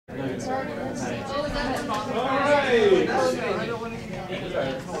We're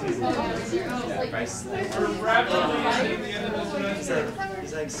rapidly ending the end of the semester.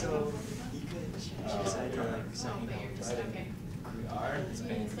 He's like, so you could decide to like something just like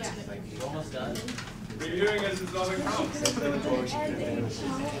We're almost done. Reviewing as resolving problems is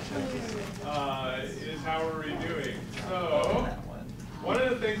how we're reviewing. So, one of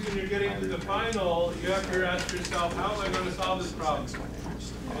the things when you're getting to the final, you have to ask yourself, how am I going to solve this problem?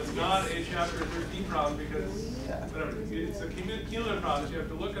 It's not a chapter 13 problem because whatever, it's a cumulative problem. So you have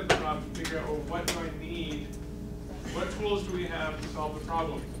to look at the problem and figure out, well, what do I need? What tools do we have to solve the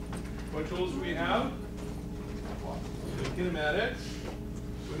problem? What tools do we have? Kinematics.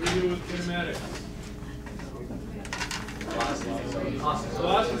 What do we do with kinematics?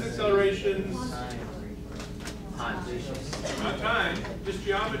 Velocities, accelerations. Not time, just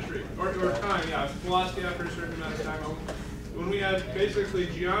geometry. Or time, yeah. Velocity after a certain amount of time. When we have basically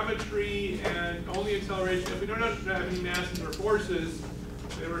geometry and only acceleration, if we don't have any masses or forces,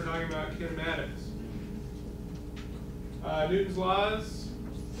 then we're talking about kinematics. Newton's laws.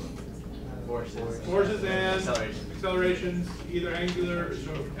 Forces and accelerations, either angular,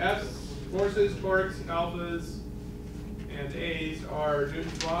 so F's, forces, torques, alphas, and A's are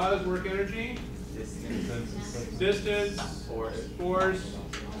Newton's laws, work energy, distance, force,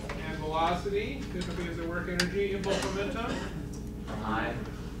 and velocity, typically is the work energy, impulse momentum,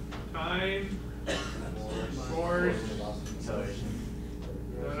 time, force,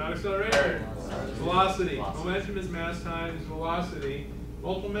 no, not acceleration, velocity. Momentum is mass times velocity.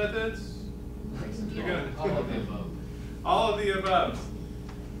 Multiple methods? You're good. All of the above. All of the above.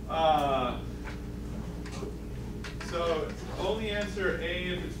 So only answer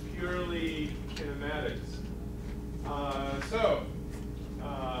A if it's purely kinematics.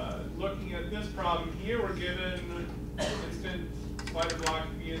 Looking at this problem here, we're given instant slider block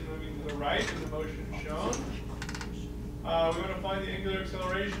B is moving to the right in the motion shown. We want to find the angular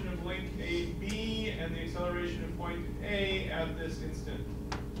acceleration of link AB and the acceleration of point A at this instant.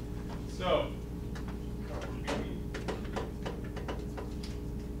 So,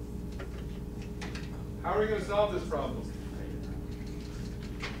 how are we going to solve this problem?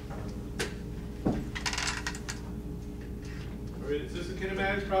 Is this a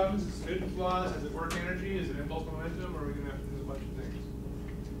kinematics problem? Is this Newton's laws? Is it work energy? Is it impulse momentum? Or are we going to have to do a bunch of things?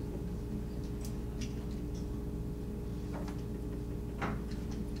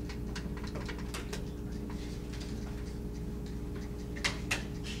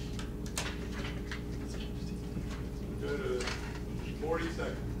 Go to 40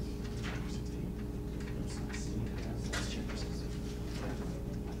 seconds.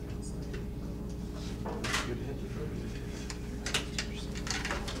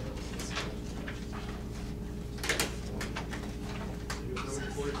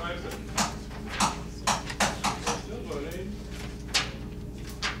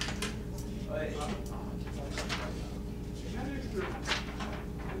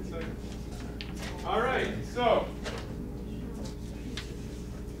 All right, so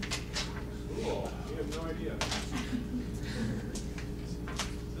cool. We have no idea.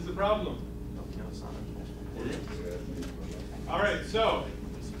 This is a problem. All right, so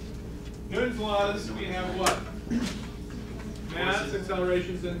Newton's laws, we have what? Mass,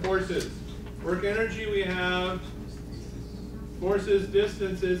 accelerations, and forces. Work energy, we have forces,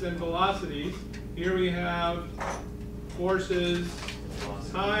 distances, and velocities. Here we have forces,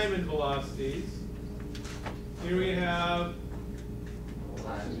 time, and velocities. Here we have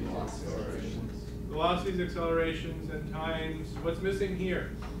velocities, accelerations, and times. What's missing here?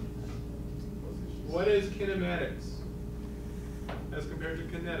 What is kinematics as compared to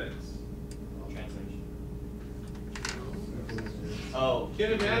kinetics? Oh.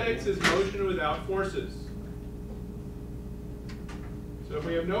 Kinematics is motion without forces. So if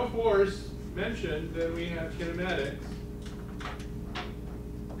we have no force mentioned, then we have kinematics.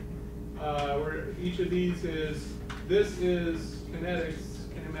 Where each of these is, this is kinetics,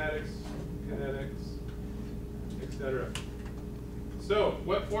 kinematics, kinetics, etc. So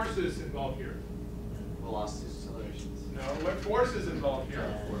what forces involved here? Velocities, accelerations. No, what force is involved here?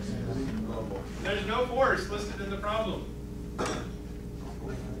 There's no force listed in the problem.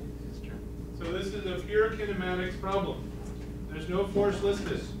 So this is a pure kinematics problem. There's no force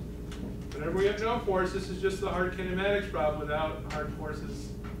listed. Whenever we have no force, this is just the hard kinematics problem without hard forces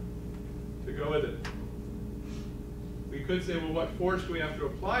to go with it. We could say, well, what force do we have to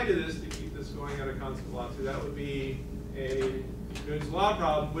apply to this to keep this going at a constant velocity? That would be a Newton's law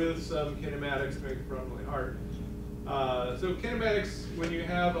problem with some kinematics to make the problem really hard. So kinematics, when you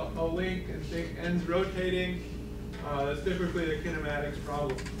have a link and think ends rotating, That's typically a kinematics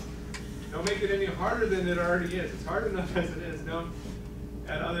problem. Don't make it any harder than it already is. It's hard enough as it is. Don't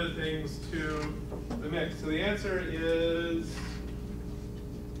add other things to the mix. So the answer is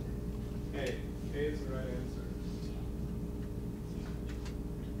A. A is the right answer.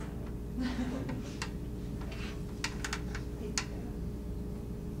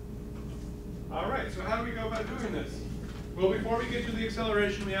 All right, so how do we go about doing this? Well, before we get to the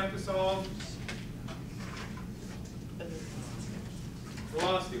acceleration, we have to solve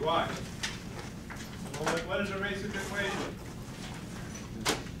velocity. Why? Well, what is a basic equation?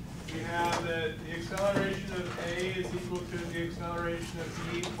 We have that the acceleration of A is equal to the acceleration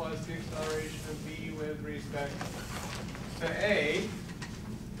of B plus the acceleration of B with respect to A.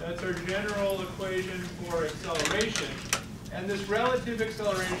 That's our general equation for acceleration. And this relative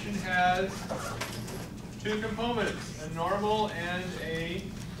acceleration has two components, a normal and a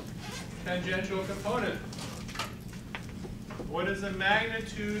tangential component. What is the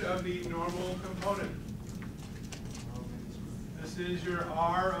magnitude of the normal component? This is your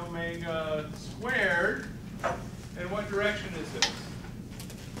r omega squared. And what direction is this?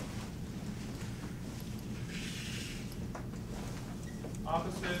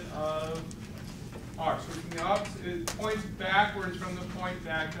 Opposite of r. So from the opposite, it points backwards from the point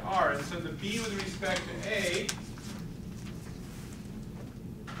back to r. And so the b with respect to a,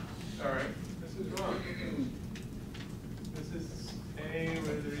 sorry, this is wrong. This is a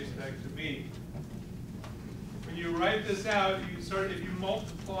with respect to b. When you write this out, if you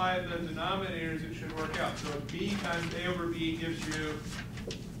multiply the denominators, it should work out. So b times a over b gives you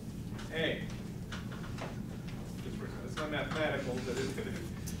a. It's not mathematical, but it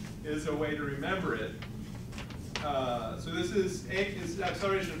is a way to remember it. So this is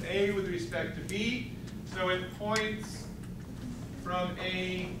acceleration of a with respect to b. So it points from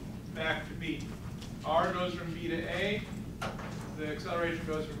a back to b. R goes from b to a. The acceleration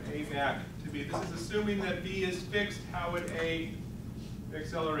goes from a back to b. This is assuming that b is fixed. How would a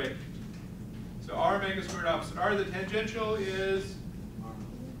accelerate? So r omega squared opposite r. The tangential is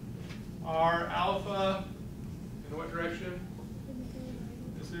r alpha. In what direction?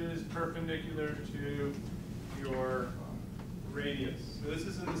 This is perpendicular to your radius. So this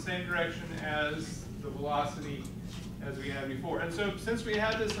is in the same direction as the velocity as we had before. And so since we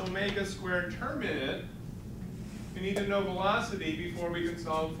had this omega squared term in it, we need to know velocity before we can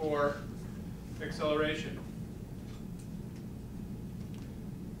solve for acceleration.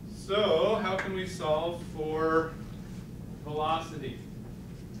 So how can we solve for velocity?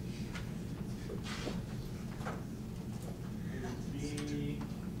 B,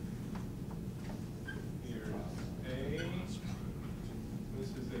 here's A. This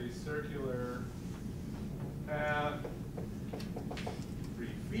is a circular path, 3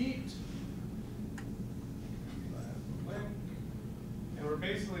 feet. And we're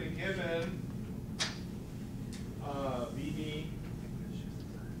basically given BD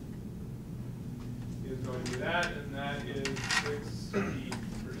is going to be that, and that is 6 feet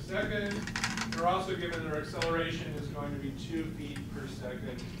per second. We're also given our acceleration is going to be 2 feet per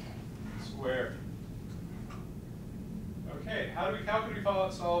second squared. Okay, how can we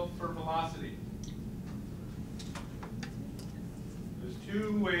solve for velocity? There's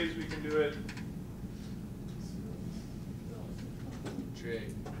 2 ways we can do it.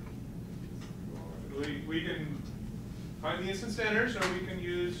 We can find the instant center, so we can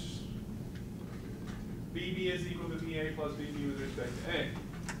use BB is equal to BA plus BB with respect to A.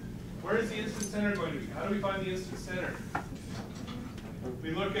 Where is the instant center going to be? How do we find the instant center?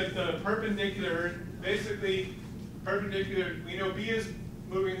 We look at the perpendicular, basically perpendicular. We know B is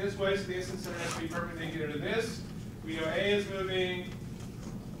moving this way, so the instant center has to be perpendicular to this. We know A is moving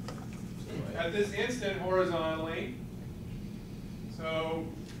at this instant horizontally. So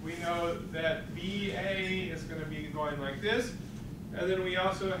we know that BA is going to be going like this. And then we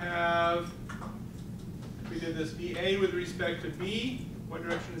also have, we did this BA with respect to B. What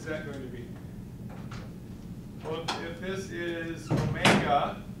direction is that going to be? Well, if this is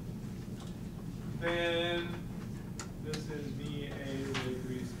omega, then this is BA with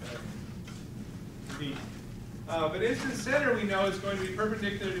respect to B. But instant center we know is going to be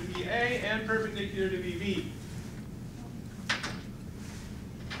perpendicular to BA and perpendicular to BB.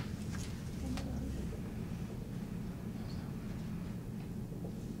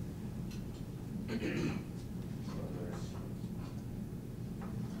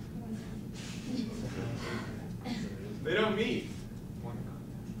 They don't meet.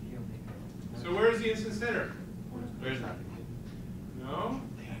 So where is the instant center? There's nothing. No?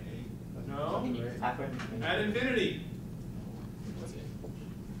 No? At infinity.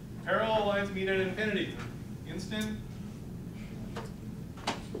 Parallel lines meet at infinity. The instant.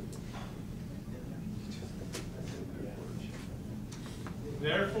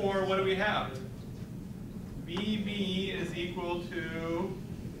 Therefore, what do we have? BB is equal to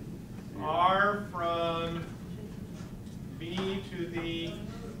R from B to the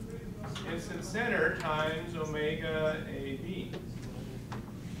instant center times omega AB.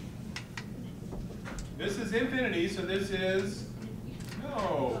 This is infinity, so this is,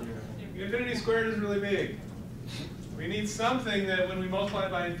 no, infinity squared is really big. We need something that when we multiply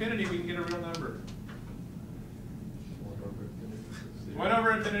it by infinity, we can get a real number. 1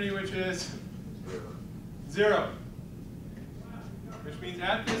 over infinity, which is 0. Which means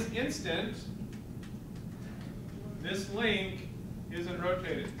at this instant, this link isn't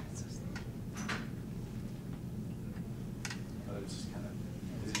rotated. It's just kind of,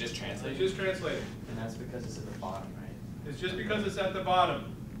 is it just translated? It's just translated. And that's because it's at the bottom, right? It's just because it's at the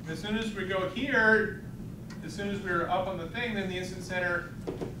bottom. As soon as we go here, as soon as we're up on the thing, then the instant center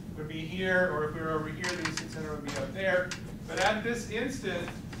would be here, or if we were over here, the instant center would be up there. But at this instant,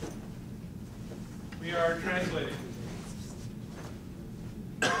 we are translating.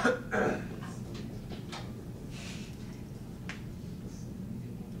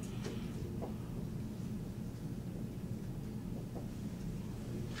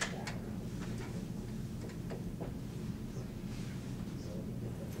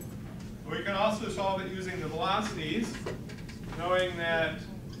 We can also solve it using the velocities, knowing that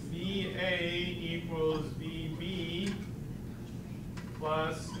VA equals VB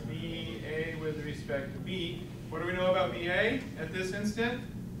plus VA with respect to B. What do we know about VA at this instant?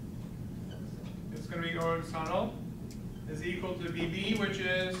 It's going to be horizontal is equal to VB, which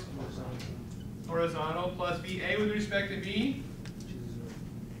is horizontal, plus VA with respect to B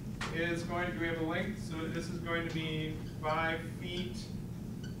is going to, we have a length, so this is going to be 5 feet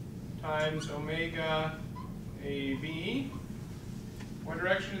times omega AB. What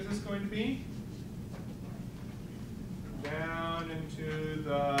direction is this going to be? Down into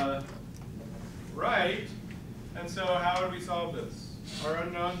the right. And so how would we solve this? Our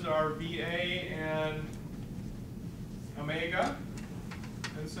unknowns are VA and omega.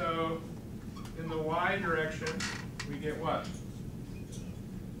 And so in the y direction, we get what?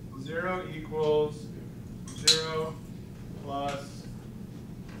 0 equals 0 plus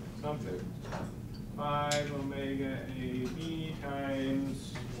something. 5 omega AB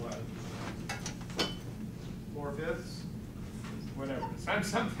times what? 4/5? Whatever. Times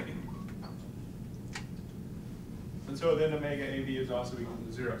something. And so then omega AB is also equal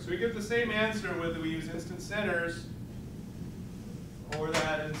to 0. So we get the same answer whether we use instant centers or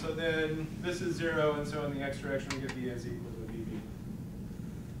that. And so then this is 0, and so in the x direction we get V is equal to VB.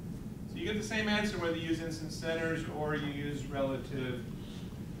 So you get the same answer whether you use instant centers or you use relative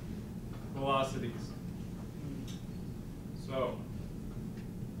velocities. So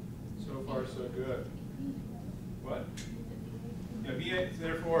far so good. What? Yeah, VA,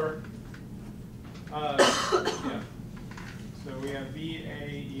 therefore, yeah. So we have VA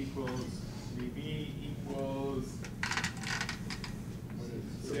equals VB equals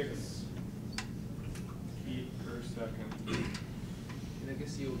 6 feet per second. And I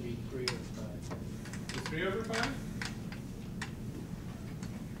guess it would be 3 over 5. Is 3 over 5?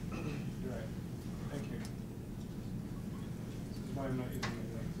 You're right. Thank you. This is why I'm not using my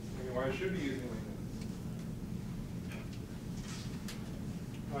notes. Why I should be using my notes.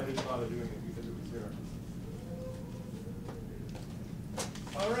 I didn't bother doing it because it was 0.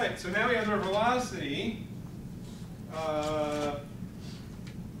 All right, so now we have our velocity. Now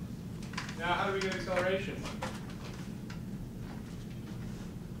how do we get acceleration?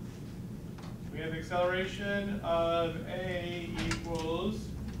 We have the acceleration of A equals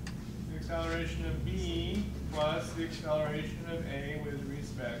the acceleration of B plus the acceleration of A with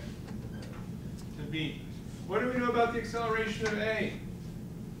respect to B. What do we know about the acceleration of A?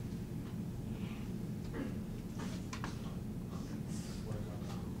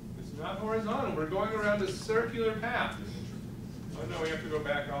 It's not horizontal. We're going around a circular path. Oh no, we have to go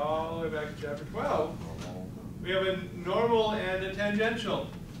back all the way back to chapter 12. We have a normal and a tangential.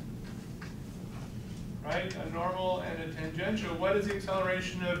 Right? A normal and a tangential. What is the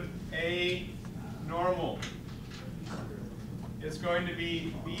acceleration of A normal? It's going to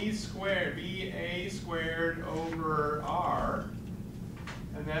be B squared, BA squared over R.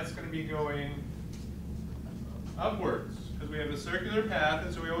 And that's going to be going upwards. Because we have a circular path,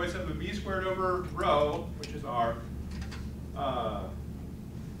 and so we always have a B squared over rho, which is R. Rho.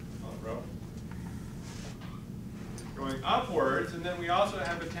 Going upwards, and then we also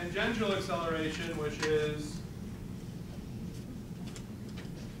have a tangential acceleration, which is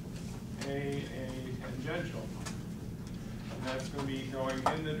A, and tangential. And that's going to be going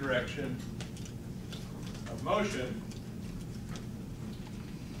in the direction of motion.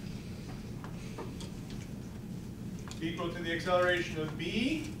 Equal to the acceleration of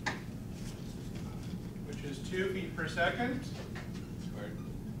b, which is 2 feet per second.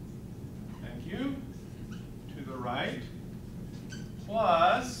 Thank you. To the right,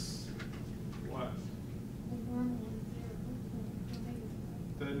 plus what?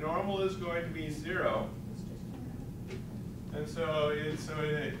 The normal is going to be 0. And so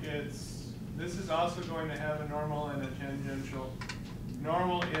this is also going to have a normal and a tangential.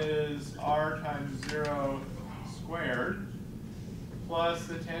 Normal is r times 0 squared, plus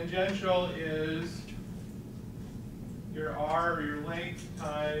the tangential is your r, or your length,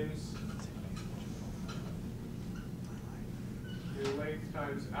 times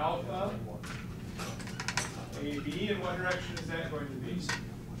alpha AB. In what direction is that going to be?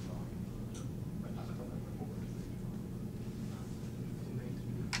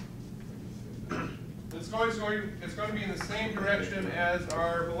 It's going to be in the same direction as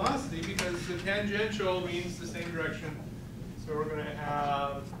our velocity, because the tangential means the same direction. So we're going to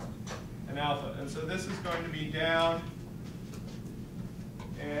have an alpha. And so this is going to be down.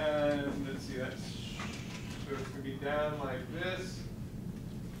 And let's see, so it's going to be down like this.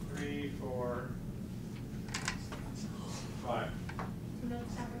 3, 4, 5.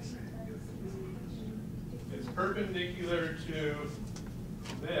 It's perpendicular to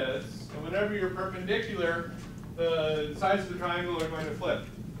this, and whenever you're perpendicular, the sides of the triangle are going to flip.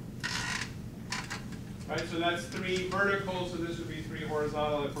 Right, so that's 3 vertical, so this would be 3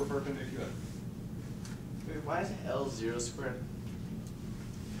 horizontal if we're perpendicular. Wait, why is L 0 squared?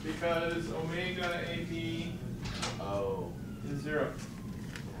 Because omega AB is 0.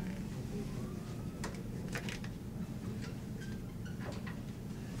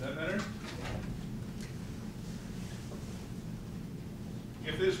 Is that better?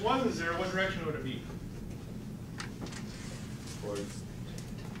 If this wasn't 0, what direction would it be? Towards.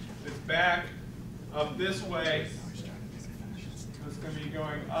 It's back up this way. So it's going to be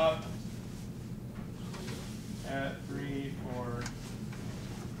going up at 3, 4.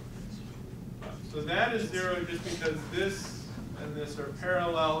 So that is 0 just because this and this are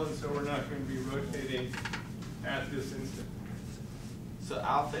parallel, and so we're not going to be rotating at this instant. So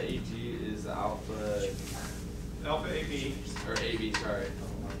alpha AG is alpha AB. Or AB, sorry.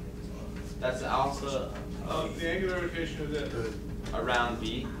 That's alpha Of the angular rotation of this. Around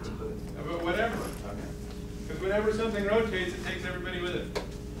B. But whatever. Because whenever something rotates, it takes everybody with it.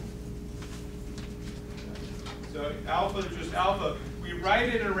 So alpha is just alpha. We write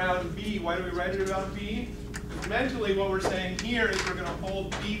it around B. Why do we write it around B? Because mentally what we're saying here is we're going to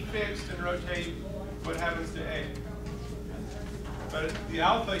hold B fixed and rotate what happens to A. But the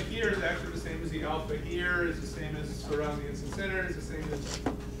alpha here is actually the same as the alpha here, is the same as around the instant center, is the same as...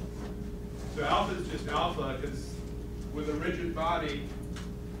 So alpha is just alpha, because with a rigid body,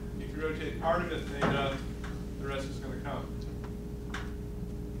 if you rotate part of it theta, the rest is going to come.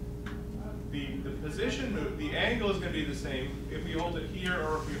 The position move, the angle is going to be the same. If we hold it here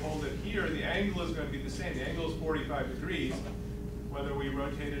or if we hold it here, the angle is going to be the same. The angle is 45 degrees, whether we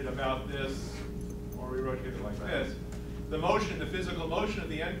rotate it about this or we rotate it like this. The motion, the physical motion of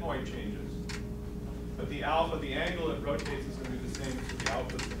the endpoint changes. But the alpha, the angle it rotates is going to be the same, so the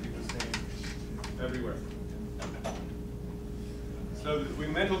alpha is going to be the same everywhere. So the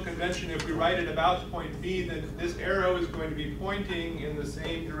mental convention, if we write it about point B, then this arrow is going to be pointing in the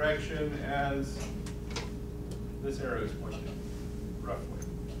same direction as this arrow is pointing, roughly,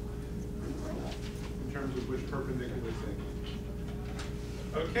 in terms of which perpendicular thing.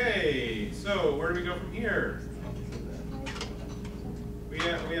 Okay, so where do we go from here? We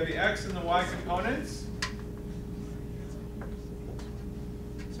have the x and the y components.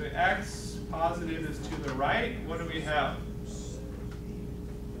 So x positive is to the right. What do we have?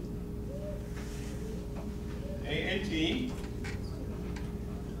 A and t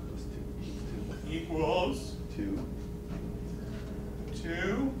equals 2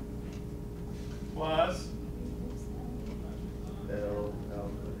 plus L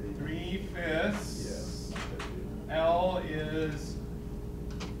 3/5. L is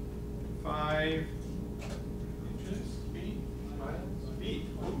 5 inches, feet, miles, feet.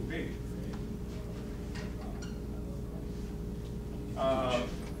 Ooh, big.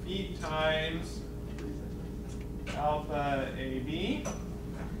 Feet times alpha AB.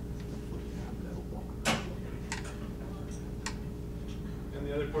 And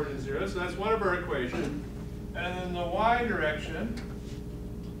the other coordinate is 0. So that's one of our equations. And then the y direction,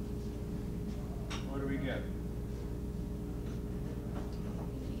 what do we get?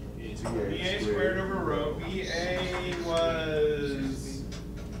 It's VA squared over rho. VA was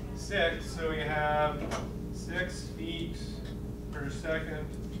 6, so we have 6 feet per second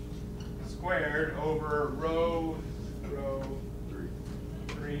squared over rho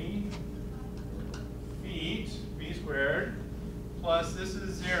 3 feet, v squared, plus this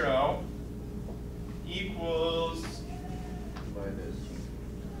is 0, equals minus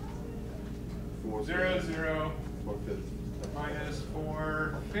 0, 0, 4/5 minus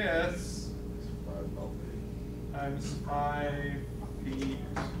 4/5 times 5 feet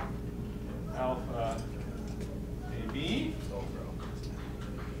alpha AB.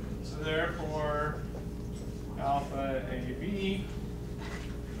 So therefore, alpha AB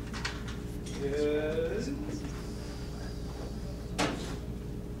is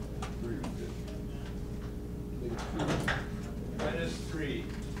minus 3.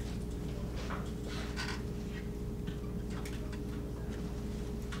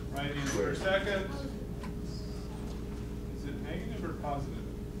 Radians per second. Is it negative or positive?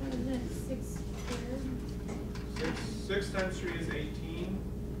 6 squared. 6 times 3 is 18.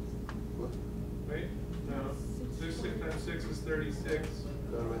 What? Wait, no. 6 times 6 is 36.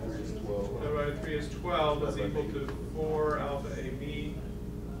 Divided by 3 is 12. Divided by 3 is 12. That's equal to 4 alpha AB.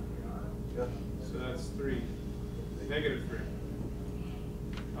 Yeah. So that's 3. Negative 3.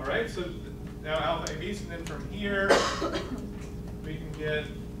 All right, so now alpha AB, so then from here, we can get,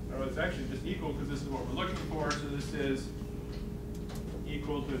 oh, it's actually just equal because this is what we're looking for. So this is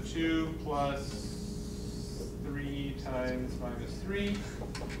equal to 2 plus 3 times minus 3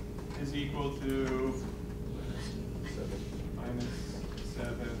 is equal to minus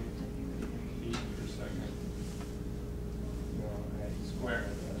 7 feet per second squared.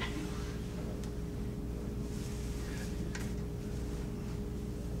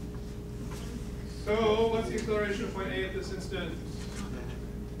 So what's the acceleration of point A at this instant?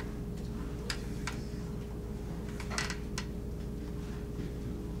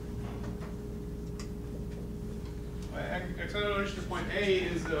 Acceleration of point A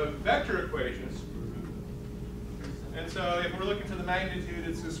is a vector equation. And so if we're looking for the magnitude,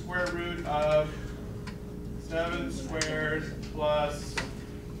 it's the square root of 7 squared plus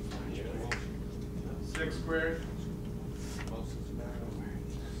 6 squared.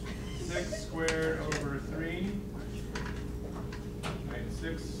 6 squared over 3. Right,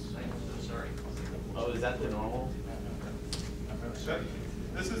 6. Sorry. Oh, is that the normal?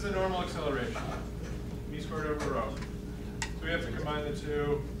 This is the normal acceleration. V squared over rho. So we have to combine the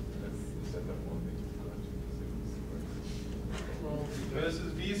two. So this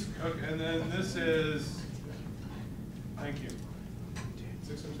is V, and then this is, thank you.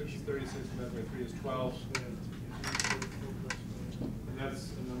 6 times 6 is 36, divided by 3 is 12. And that's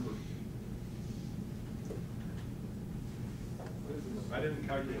the number. I didn't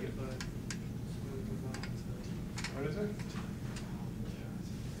calculate it. What is it?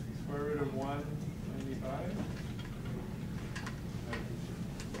 Square root of 195?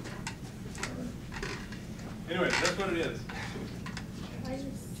 Anyway, that's what it is.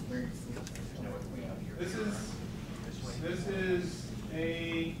 This is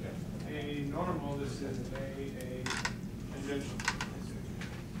a normal, this is a tangential.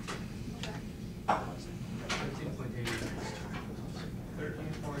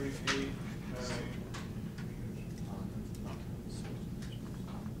 13.8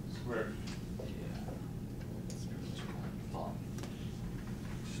 squared.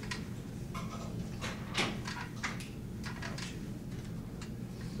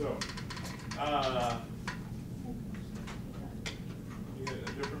 So, you get a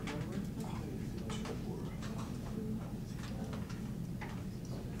different number?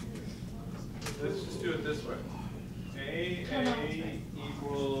 Let's just do it this way. AA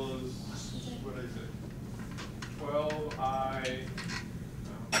equals, what is it? 12I,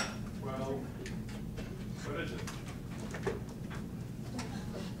 12, what is it?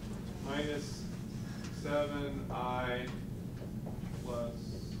 Minus 7I plus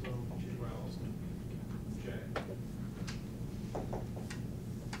 12J.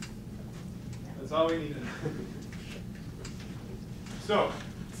 That's all we needed. So,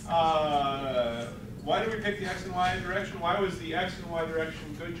 why did we pick the X and Y direction? Why was the X and Y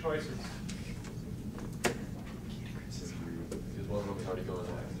direction good choices? Because one of them is already going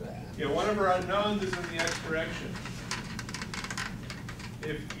in the X. Yeah, one of our unknowns is in the X direction.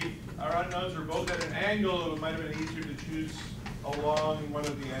 If our unknowns were both at an angle, it might have been easier to choose along one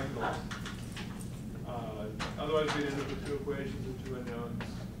of the angles. Otherwise, we'd end up with 2 equations and 2 unknowns.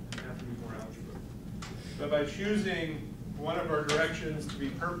 It'd have to be more algebra. But by choosing one of our directions to be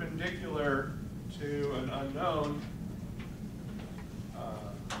perpendicular to an unknown,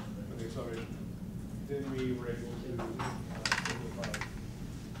 acceleration. Then we were able to simplify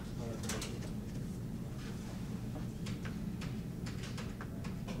our information.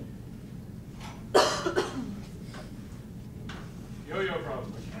 Yo-yo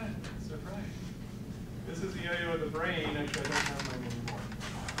problem. Again, surprise. This is the yo-yo of the brain. Actually, I don't have mine anymore.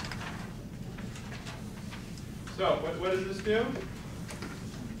 So, what does this do?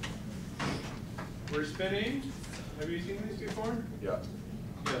 We're spinning. Have you seen these before? Yeah.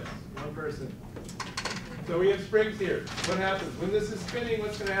 Yes, one person. So we have springs here. What happens? When this is spinning,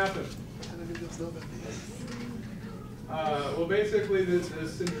 what's going to happen? Well, basically, this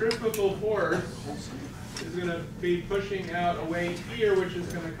centrifugal force is going to be pushing out a weight here, which is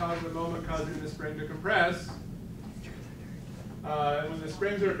going to cause the moment causing the spring to compress. And when the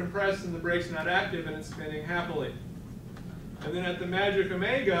springs are compressed and the brake's not active, and it's spinning happily. And then at the magic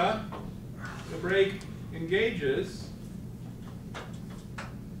omega, the brake engages,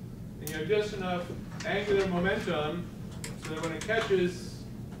 and you have just enough angular momentum so that when it catches,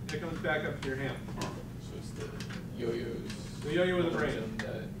 it comes back up to your hand. So it's the yo-yos. The yo-yo of the brain.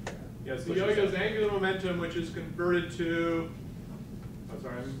 Yes, the yo-yo's angular momentum, which is converted to. Oh,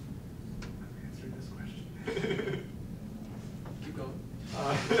 sorry, I'm answering this question. Keep going.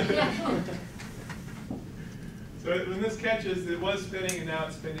 So when this catches, it was spinning, and now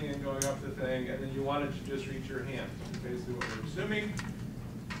it's spinning and going up the thing, and then you want it to just reach your hand, which is basically what we're assuming.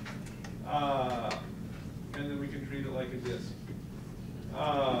 And then we can treat it like a disc.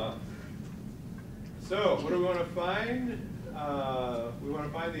 So what do we want to find? We want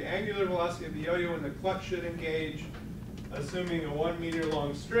to find the angular velocity of the yo-yo when the clutch should engage, assuming a 1 meter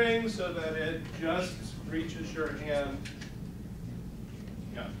long string so that it just reaches your hand.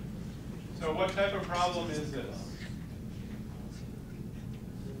 Yeah. So what type of problem is this?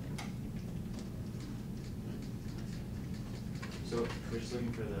 So we're just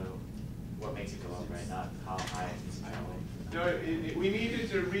looking for what makes it go up, right? Not how high it's going. No, we need it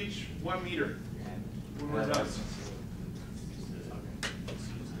to reach 1 meter when we're done.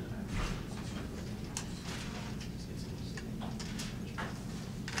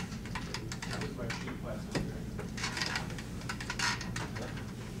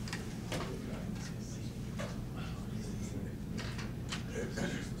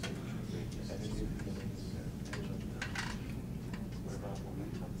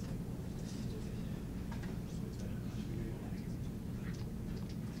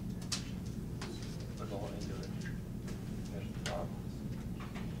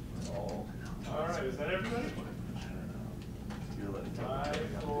 All right, is that everybody? 5,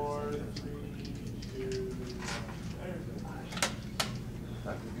 4, 3, 2,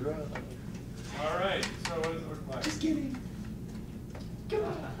 1. All right, so what does it look like? Just kidding. Come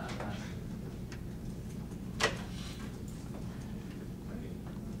on.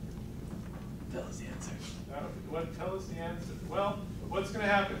 Tell us the answer. Tell us the answer. Well, what's going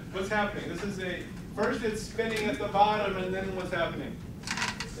to happen? What's happening? This is first it's spinning at the bottom, and then what's happening?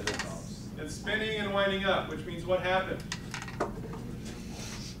 It's spinning and winding up, which means what happened?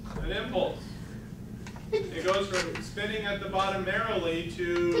 An impulse. It goes from spinning at the bottom merrily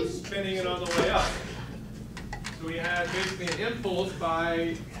to spinning it on the way up. So we had basically an impulse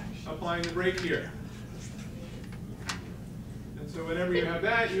by applying the brake here. And so whenever you have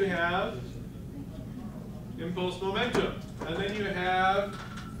that, you have impulse momentum. And then you have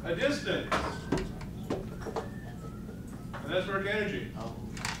a distance. And that's work energy.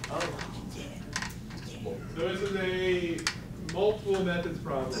 So this is a multiple methods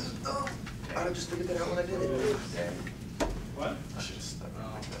problem. Oh, I just figured that out when I did it. What? I should have stuck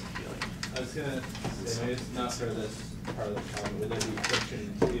with that feeling. I was gonna say, maybe it's not for this part of the problem, would there be friction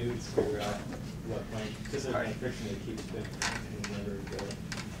too, to figure out what point, because there's no friction, it keeps spinning and never go.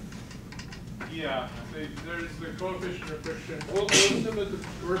 Yeah, there's the coefficient of friction. We'll assume that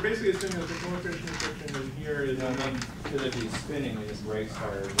we're basically assuming that the coefficient of friction in here is. I mean, could it be spinning when the brakes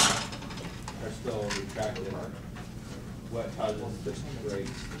are still retracted? What causes the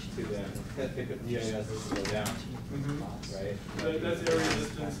brakes to then pick up the EAS to go down, right? That's area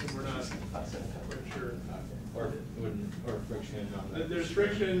distance, and we're not quite sure. Or friction on that. There's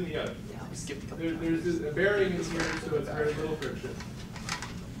friction, yeah. There's a bearing in here, so it's very little friction.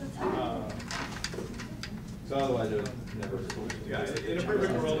 So otherwise it would never. Yeah, in a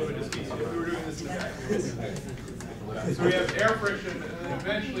perfect world, it would just be, if we were doing this in the back. So we have air friction, and then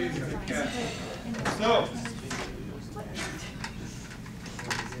eventually it's going to catch. So,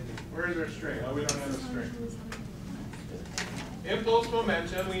 where is our string? Oh, we don't have a string. Impulse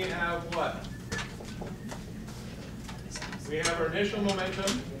momentum, we have what? We have our initial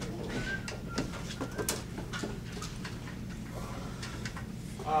momentum.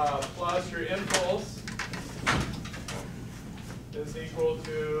 plus your impulse is equal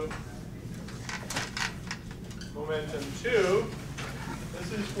to momentum 2.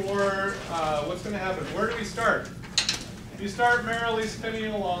 This is for what's going to happen. Where do we start? You start merrily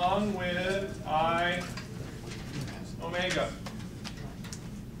spinning along with I omega.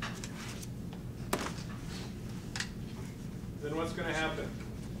 Then what's going to happen?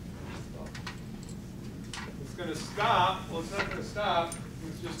 It's going to stop. Well, it's not going to stop.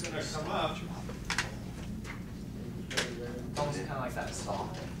 It's just going to come up. It's almost kind of like that stall.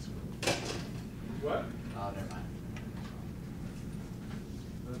 What? Oh, never mind.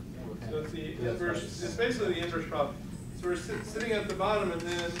 So it's the inverse. It's basically the inverse problem. So we're sitting at the bottom, and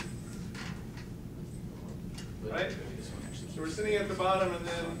then, right? So we're sitting at the bottom, and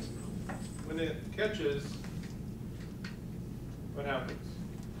then when it catches, what happens?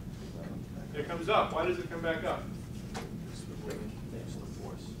 It comes up. Why does it come back up?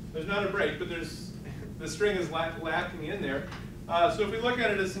 There's not a break, but there's the string is lacking in there. So if we look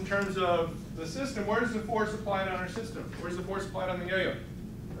at it as in terms of the system, where's the force applied on our system? Where's the force applied on the yo-yo?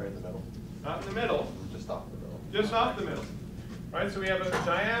 Right in the middle. Not in the middle. Just off the middle. Just off the middle. Right, so we have a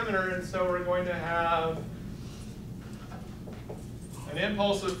diameter, and so we're going to have an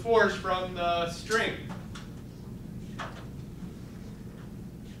impulsive force from the string.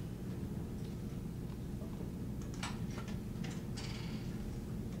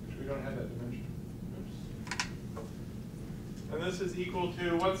 We don't have that dimension. Oops. And this is equal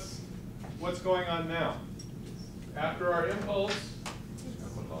to what's going on now? After our impulse,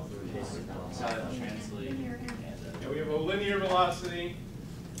 So it'll translate. yeah, we have a linear velocity.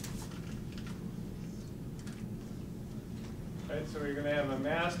 Right, so we're going to have a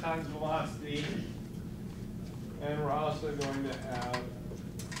mass times velocity, and we're also going to have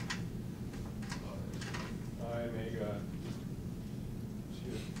I omega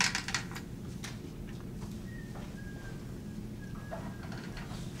 2.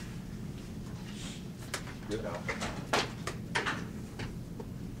 Good now.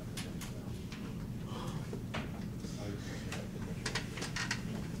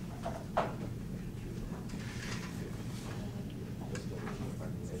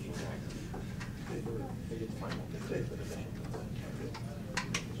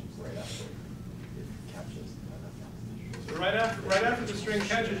 So right after the string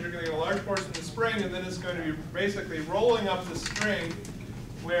catches, you're going to get a large force in the spring, and then it's going to be basically rolling up the string,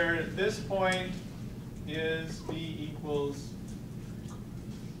 where this point is v equals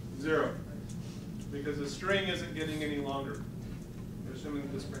 0, because the string isn't getting any longer. We're assuming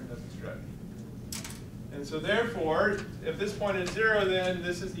that the spring doesn't stretch. And so therefore, if this point is 0, then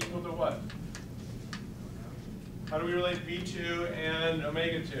this is equal to what? How do we relate v2 and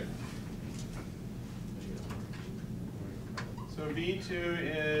omega 2? So v2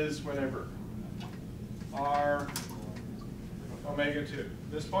 is whatever, r omega 2.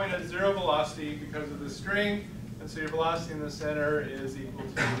 This point has 0 velocity because of the string, and so your velocity in the center is equal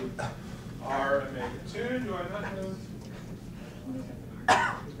to r omega 2. Do I not know?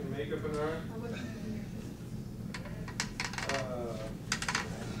 We can make up an r.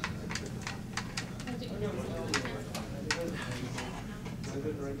 I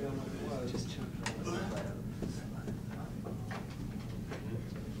didn't write down what it was.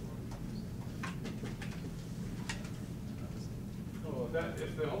 Oh,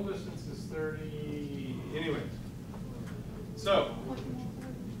 if the whole distance is 30, anyways. So,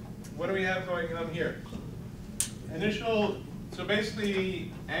 what do we have going on here? So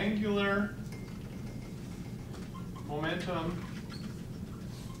basically, angular momentum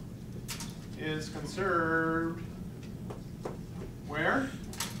is conserved where?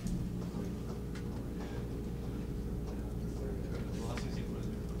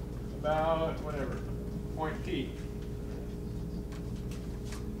 About whatever, point P.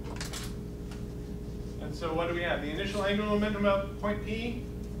 And so what do we have? The initial angular momentum about point P?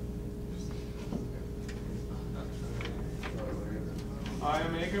 I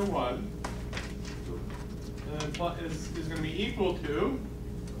omega 1 is going to be equal to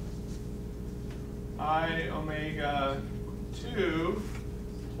I omega 2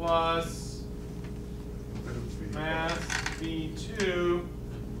 plus mass V2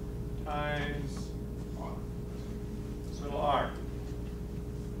 times little r.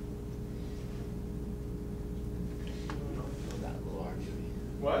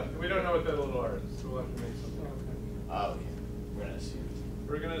 What? We don't know what that little r is, so we'll have to make something up. Oh, okay. We're gonna assume.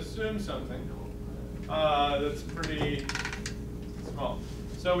 We're going to assume something that's pretty small.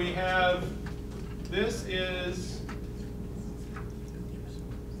 So we have, this is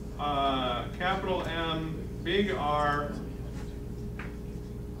capital M, big R,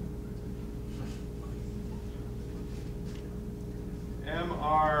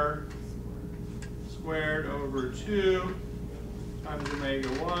 r squared over 2 times omega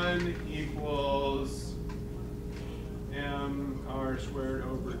 1 equals mr squared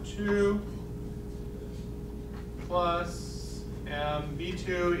over 2 plus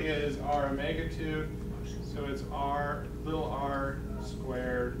b2 is r omega 2, so it's little r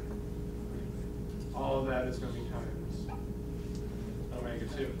squared. All of that is going to be times omega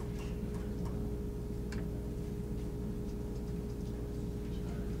 2.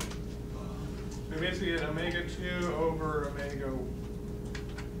 So we basically get omega 2 over omega, or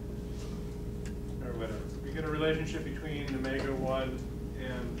whatever. We get a relationship between omega 1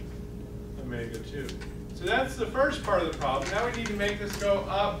 and omega 2. So that's the first part of the problem. Now we need to make this go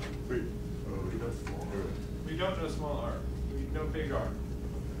up. Wait, we know small r. We don't know small r. We know big R.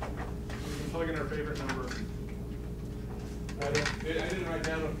 We can plug in our favorite number. I didn't write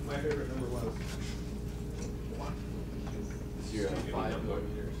down what my favorite number was. This year, 5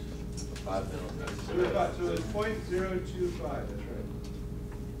 millimeters. 5 millimeters. So it's 0.025, that's right.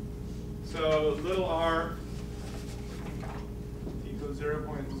 So little r equals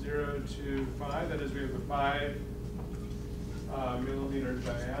 0.025. That is, we have a 5 millimeter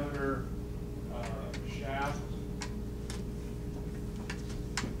diameter shaft.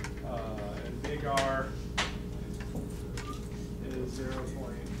 And big R is 0.3.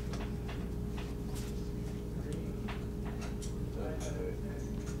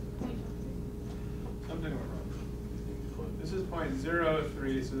 Something went wrong. This is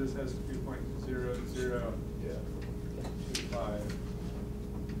 0.03, so this has to be 0.0025.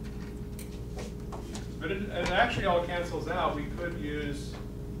 But it actually all cancels out. We could use,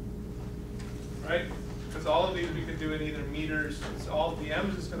 right? Because all of these we could do in either meters. It's all the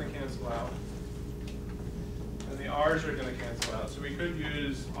m's is going to cancel out, and the r's are going to cancel out. So we could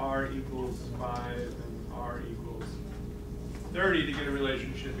use r equals 5 and r equals 30 to get a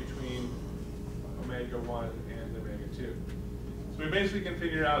relationship between omega 1 and omega 2. So we basically can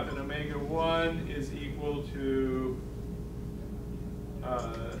figure out that omega 1 is equal to,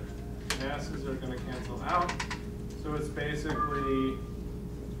 masses are going to cancel out. So it's basically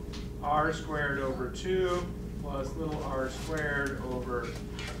r squared over 2 plus little r squared over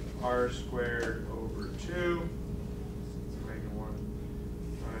r squared over 2. It's omega 1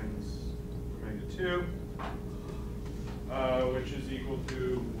 times omega 2, which is equal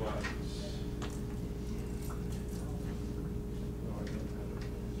to what? Oh, I don't have it.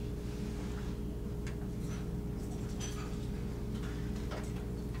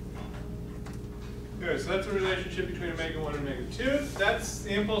 Good, so that's the relationship between omega 1 and omega 2. That's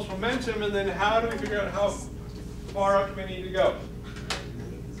the impulse momentum, and then how do we figure out how far up do we need to go?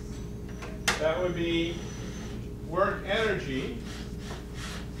 That would be work energy.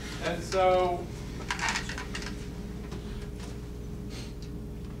 And so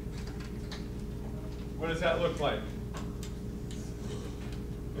what does that look like?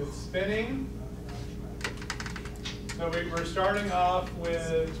 It's spinning. So we're starting off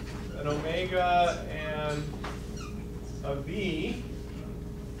with an omega and a v.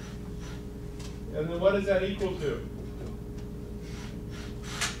 And then what is that equal to?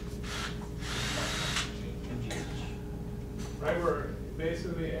 Right, we're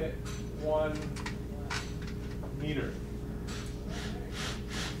basically at 1 meter.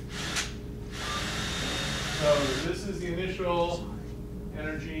 So this is the initial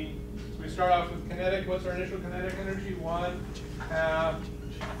energy. So we start off with kinetic. What's our initial kinetic energy? 1/2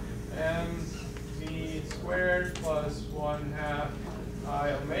 mv squared plus 1/2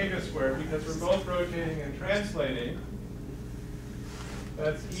 I omega squared, because we're both rotating and translating.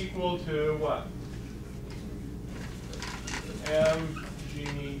 That's equal to what?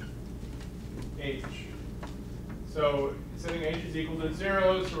 mgh. So setting h is equal to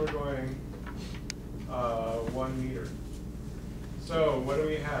 0, so we're going 1 meter. So what do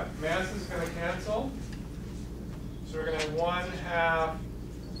we have? Mass is going to cancel. So we're going to have 1/2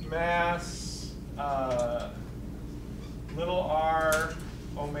 mass little r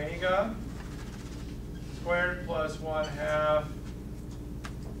omega squared plus 1/2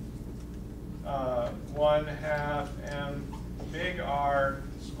 1/2 m big R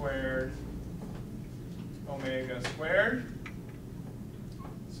squared omega squared.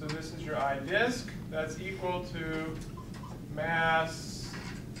 So this is your I disk. That's equal to mass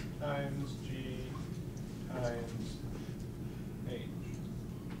times G times H.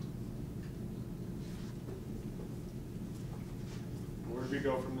 Where do we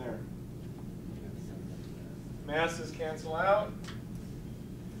go from there? Masses cancel out.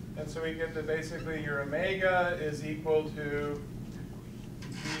 And so we get that basically your omega is equal to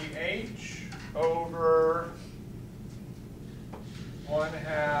GH over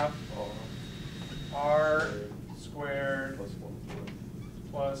 1/2 r squared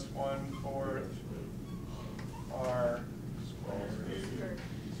plus 1/4 r squared.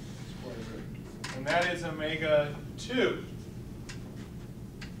 And that is omega 2.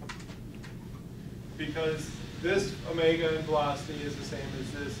 Because this omega in velocity is the same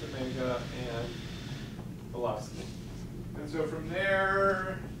as this omega and velocity. And so from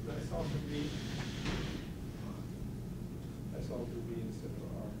there, I solve for v. I solve for v instead of r.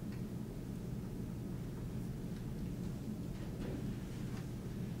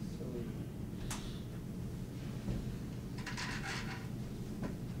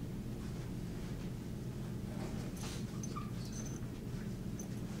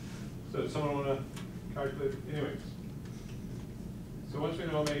 So does someone want to calculate? Anyways. So once we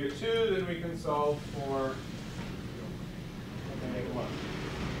know omega 2, then we can solve for omega 1.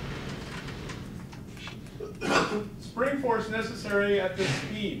 Spring force necessary at this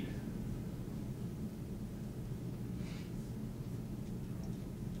speed.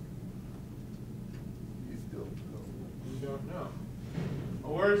 You don't know.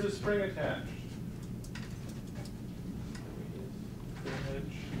 Well, where is the spring attached?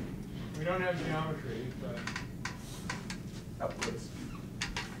 We don't have geometry, but Upwards.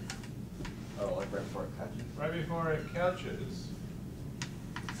 Oh, like right before it catches? right before it catches.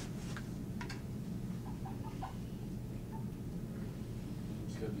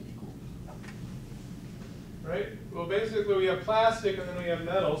 It's gonna be equal. Right? Well, basically we have plastic and then we have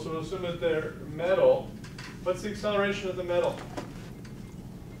metal, so we'll assume that they're metal. What's the acceleration of the metal?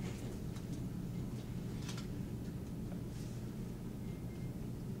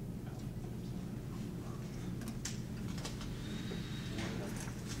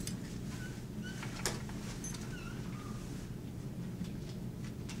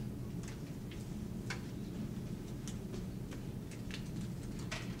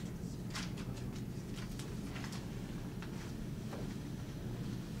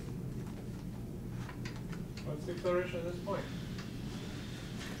 What's the acceleration at this point?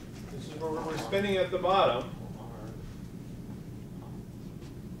 This is where we're spinning at the bottom.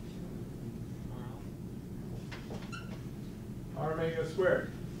 R omega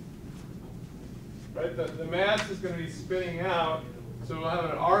squared. Right? The mass is going to be spinning out, so we'll have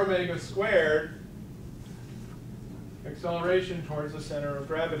an R omega squared acceleration towards the center of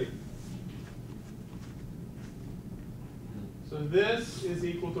gravity. So this is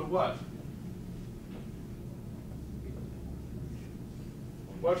equal to what?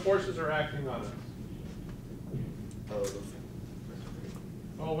 What forces are acting on us?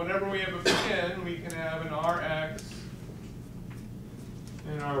 Well, whenever we have a pin, we can have an Rx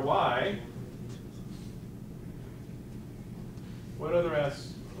and Ry. What other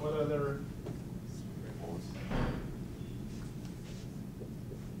S? What other?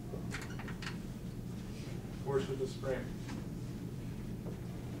 Force of the spring.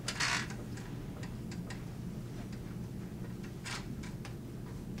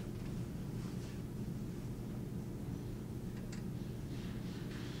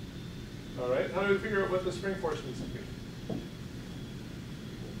 All right, how do we figure out what the spring force needs to be?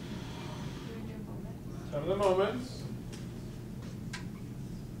 Some of the moments.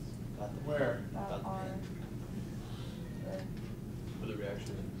 Where? About R. For the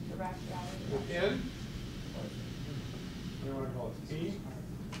reaction. The reaction. The pin? What do you want to call it? P?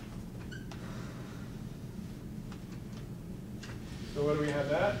 So what do we have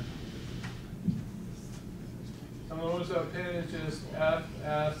that? Some of the moments of a pin is just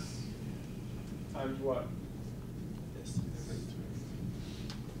Fs times what?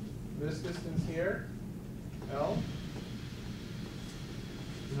 This distance here, L.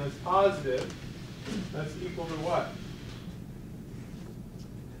 And that's positive. That's equal to what?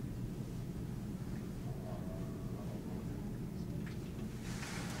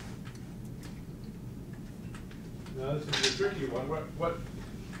 Now this is a tricky one. What?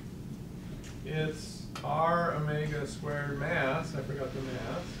 It's R omega squared mass. I forgot the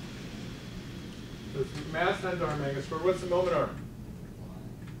mass. So it's mass times R omega squared. What's the moment arm?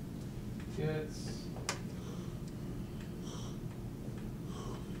 It's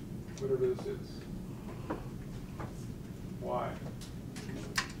whatever this is. Y.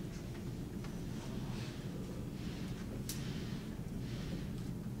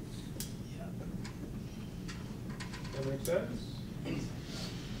 That makes sense?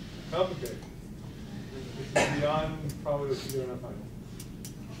 Complicated. This is beyond probably what you do in a final.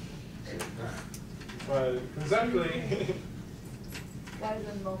 But conceptually, That is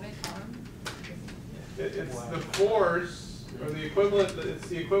a moment arm. it's the force Or the equivalent, it's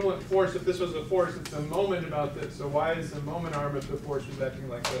the equivalent force. If this was a force, it's a moment about this. So why is the moment arm of the force is acting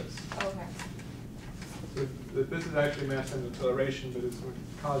like this? Okay. So this is actually mass times acceleration, but it's going to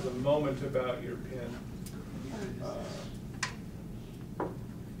cause a moment about your pin. Let's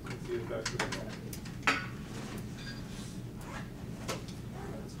see if that's what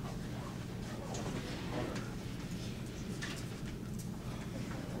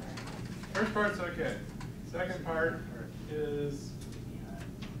First part's okay. Second part is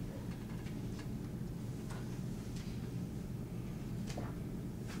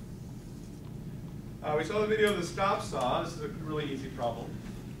we saw the video of the stop saw. This is a really easy problem.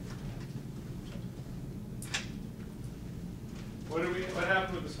 What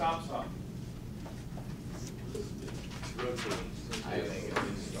happened with the stop saw?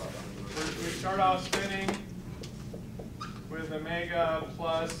 We start off spinning with omega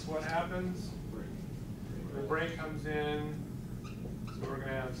plus what happens? The brake comes in, so we're going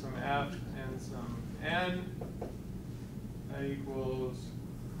to have some F and some N. That equals.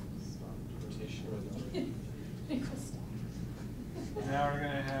 Now we're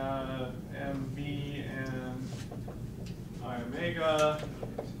going to have MV and I omega.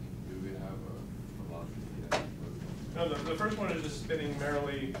 Do we have a velocity? No, the first one is just spinning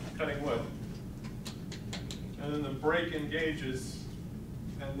merrily, cutting wood. And then the brake engages,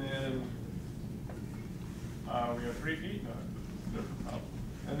 and then we have 3 feet. No, different problem.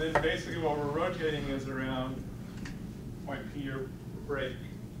 And then basically what we're rotating is around point P or brake.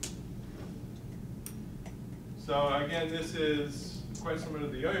 So again, this is quite similar to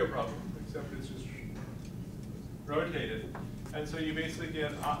the yo-yo problem, except it's just rotated. And so you basically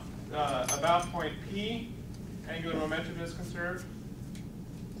get about point P, angular momentum is conserved.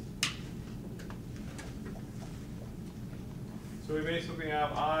 So we basically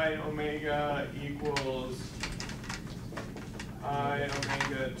have I omega equals I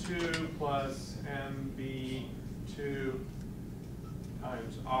omega 2 plus MB2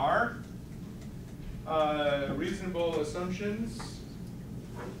 times R. Reasonable assumptions.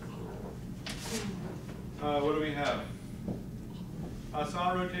 What do we have?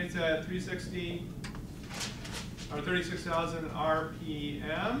 Saw rotates at 360 or 36,000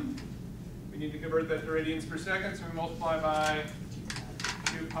 RPM. We need to convert that to radians per second, so we multiply by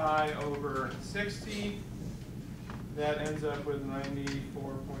 2 pi over 60. That ends up with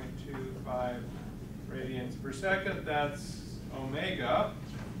 94.25 radians per second. That's omega.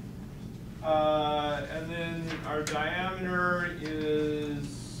 And then our diameter is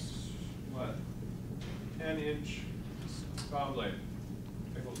what? 10-inch saw blade.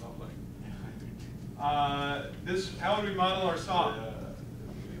 Pickle saw blade. How would we model our saw?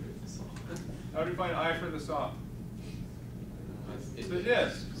 How would we find I for the saw? So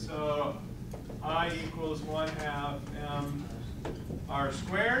this. So I equals 1/2 M R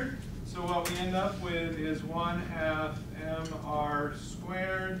squared. So what we end up with is 1/2 M R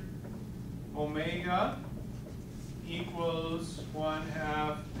squared omega equals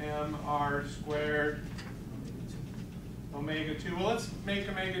 1/2 M R squared omega 2. Well, let's make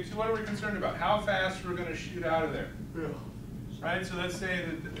omega 2. What are we concerned about? How fast we're going to shoot out of there. Right? So let's say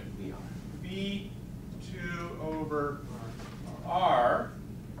that V2 over R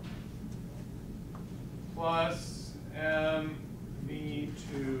plus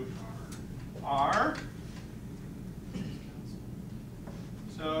MV2R.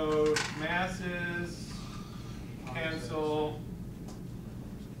 So masses cancel.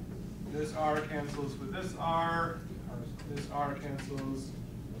 This R cancels with this R. This R cancels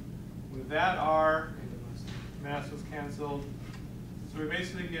with that R. Mass was canceled. So we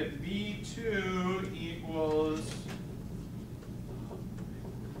basically get V2 equals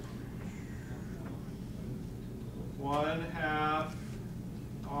 (1/2)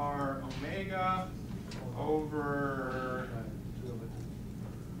 R omega over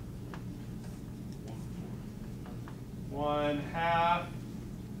 1/2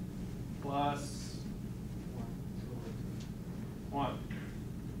 plus 1.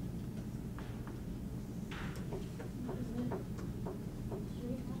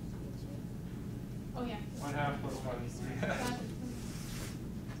 Oh yeah. 1/2 plus 1.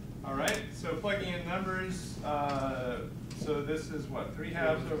 All right, so plugging in numbers, so this is what,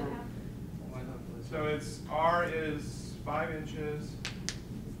 3/2 over, so it's R is 5 inches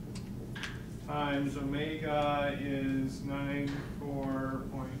times omega is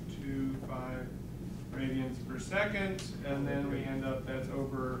 94.25 radians per second, and then we end up, that's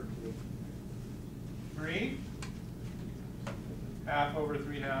over 3, half over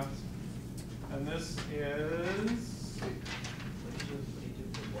 3/2, and this is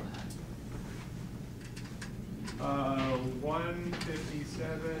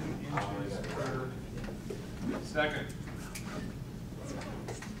 157 inches per second.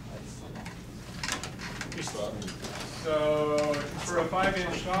 So for a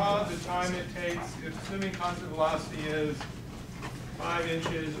 5-inch saw, the time it takes, assuming constant velocity is 5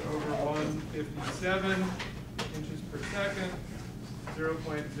 inches over 157 inches per second,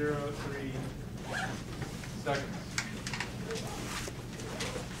 0.03 seconds.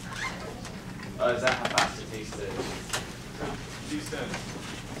 Is that how fast it takes to Descend.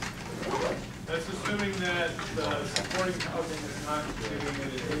 That's assuming that the supporting housing is not giving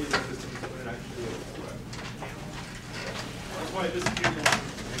it any resistance when it actually is. That's why this cable